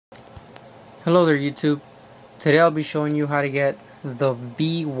Hello there YouTube. Today I'll be showing you how to get the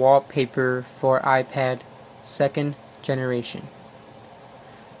Vwallpaper for iPad 2nd generation.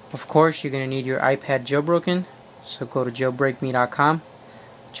 Of course you're going to need your iPad jailbroken, so go to jailbreakme.com,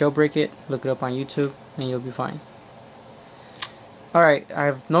 jailbreak it, look it up on YouTube, and you'll be fine. Alright,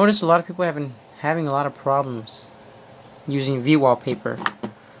 I've noticed a lot of people have been having a lot of problems using Vwallpaper.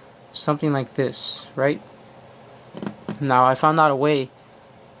 Something like this, right? Now I found out a way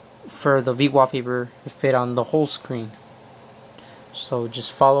for the Vwallpaper to fit on the whole screen. So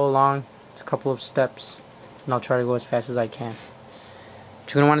just follow along. It's a couple of steps and I'll try to go as fast as I can.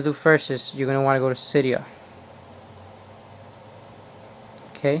 What you're going to want to do first is you're going to want to go to Cydia.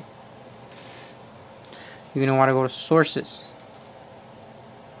 Okay? You're going to want to go to Sources.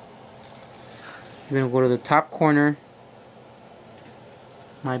 You're going to go to the top corner.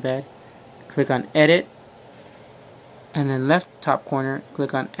 My bad. Click on Edit. And then left top corner,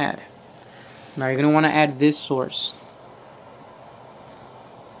 click on Add. Now you're going to want to add this source.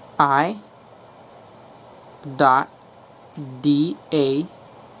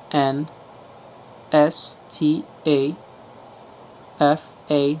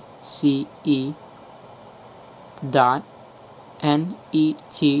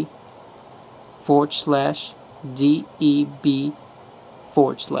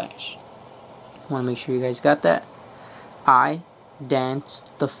 I want to make sure you guys got that.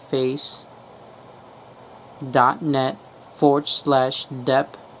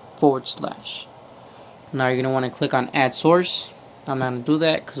 iDanceTheFace.net/dep/. Now you're going to want to click on Add Source. I'm not going to do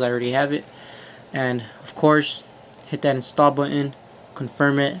that because I already have it. And of course, hit that install button,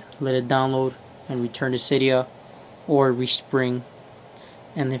 confirm it, let it download, and return to Cydia or Respring.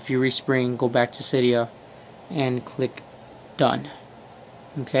 And if you Respring, go back to Cydia and click Done.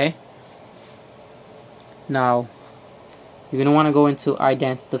 Okay? Now, you're going to want to go into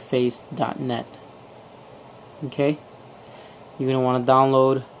iDanceTheFace.net. Okay? You're going to want to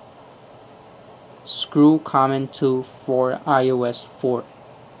download Screw Common 2 for iOS 4.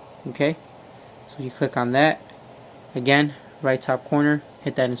 Okay? So you click on that. Again, right top corner,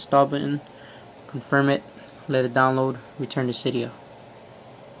 hit that install button, confirm it, let it download, return to Cydia.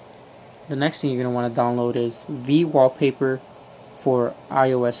 The next thing you're going to want to download is Vwallpaper for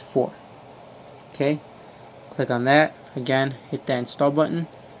iOS 4. Okay? Click on that. Again, hit that install button,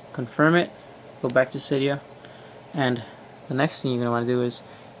 confirm it, go back to Cydia, and the next thing you're going to want to do is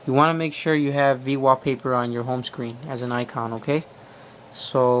you want to make sure you have Vwallpaper on your home screen as an icon, okay?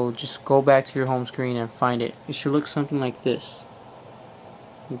 So just go back to your home screen and find it. It should look something like this.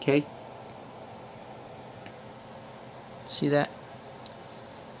 Okay? See that?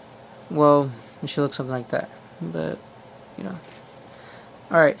 Well, it should look something like that, but you know.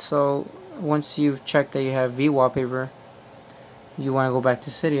 Alright, so once you've checked that you have Vwallpaper, you want to go back to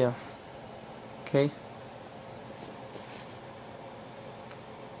Cydia. Okay?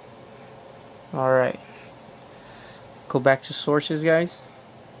 Alright. Go back to Sources, guys.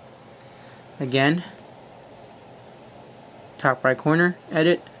 Again, top right corner,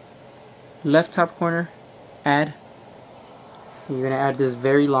 Edit. Left top corner, Add. You're going to add this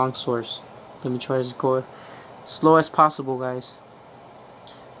very long source. Let me try to go as slow as possible, guys.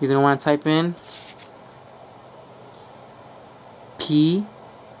 You're going to want to type in PICENTUDEWIND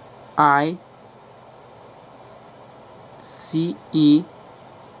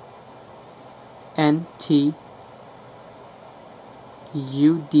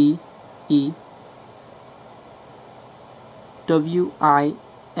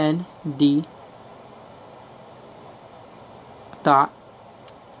dot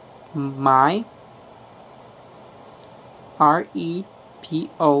my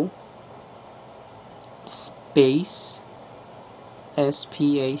REPO space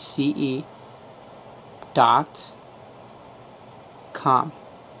SPACE dot com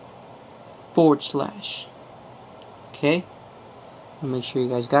 /. Okay, make sure you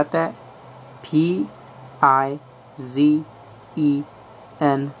guys got that.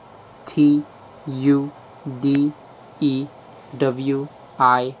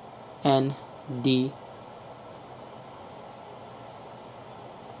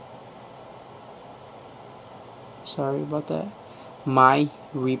 Sorry about that.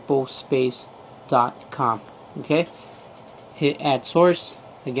 myrepospace.com. Okay? Hit Add Source.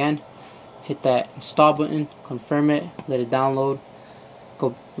 Again, hit that install button, confirm it, let it download,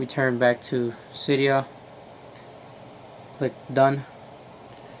 go return back to Cydia, click Done,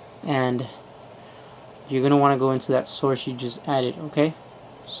 and you're going to want to go into that source you just added. Okay?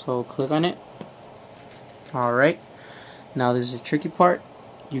 So click on it. Alright, now this is the tricky part.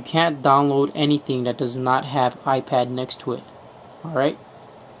 You can't download anything that does not have iPad next to it. Alright?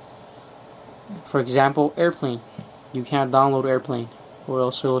 For example, airplane. You can't download airplane, or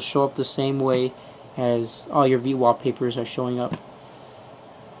else it'll show up the same way as all your Vwallpapers are showing up,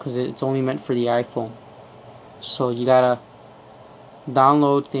 because it's only meant for the iPhone. So you gotta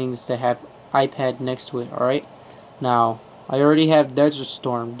download things that have iPad next to it. Alright, now I already have Desert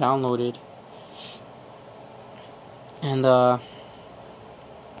Storm downloaded, and as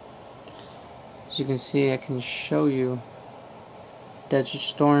you can see, I can show you Desert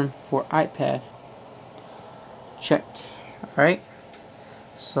Storm for iPad checked. Alright,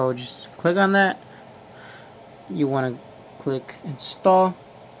 so just click on that. You want to click install,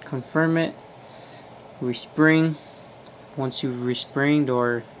 confirm it, respring. Once you've respringed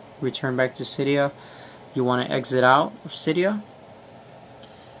or return back to Cydia, you want to exit out of Cydia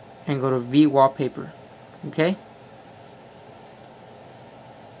and go to Vwallpaper. Okay,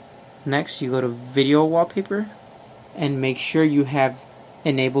 next you go to video wallpaper and make sure you have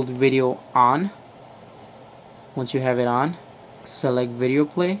enabled video on. Once you have it on, select video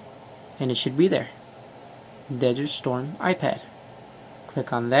play and it should be there. Desert Storm iPad.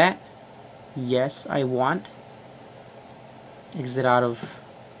 Click on that. Yes, I want. Exit out of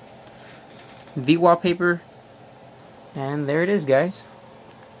Vwallpaper, and there it is, guys.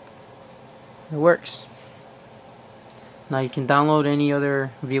 It works. Now you can download any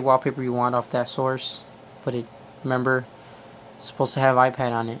other Vwallpaper you want off that source, but remember, it's supposed to have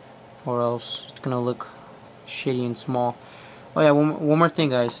iPad on it, or else it's gonna look shitty and small. Oh yeah, one more thing,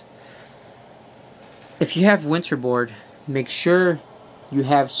 guys. If you have winterboard, make sure you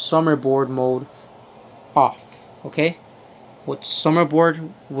have summerboard mode off. Okay? What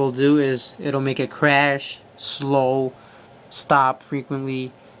summerboard will do is it'll make it crash, slow, stop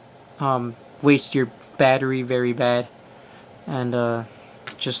frequently, waste your battery very bad, and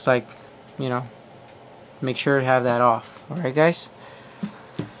just like, you know, make sure to have that off. Alright, guys?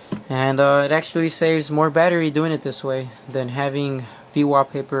 And it actually saves more battery doing it this way than having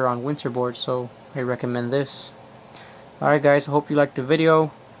Vwallpaper on winterboard, so I recommend this. Alright, guys, I hope you liked the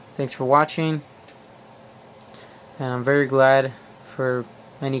video. Thanks for watching, and I'm very glad for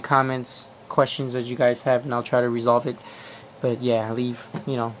any comments, questions that you guys have, and I'll try to resolve it. But yeah, leave,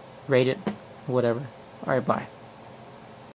 rate it, whatever. Alright, bye.